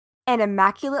An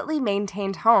immaculately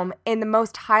maintained home in the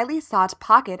most highly sought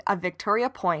pocket of Victoria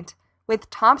Point, with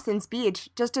Thompson's Beach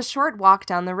just a short walk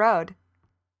down the road.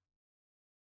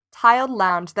 Tiled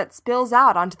lounge that spills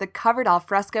out onto the covered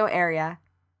alfresco area.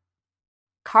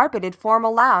 Carpeted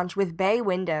formal lounge with bay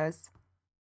windows.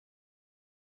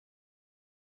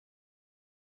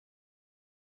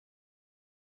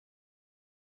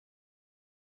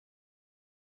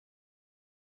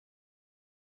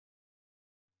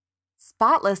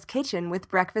 Spotless kitchen with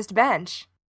breakfast bench.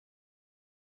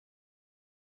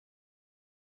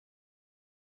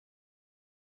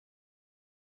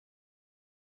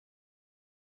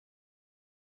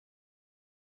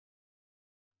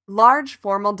 Large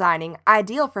formal dining,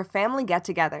 ideal for family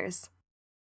get-togethers.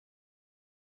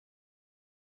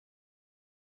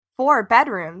 4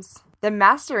 bedrooms. The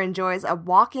master enjoys a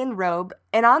walk-in robe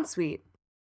and ensuite.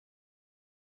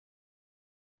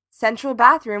 Central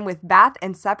bathroom with bath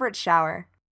and separate shower.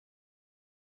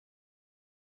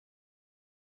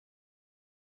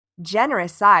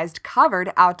 Generous-sized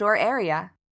covered outdoor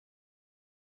area.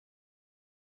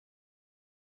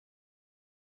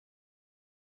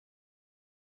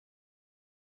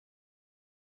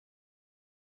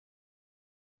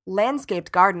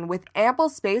 Landscaped garden with ample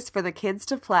space for the kids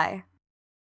to play.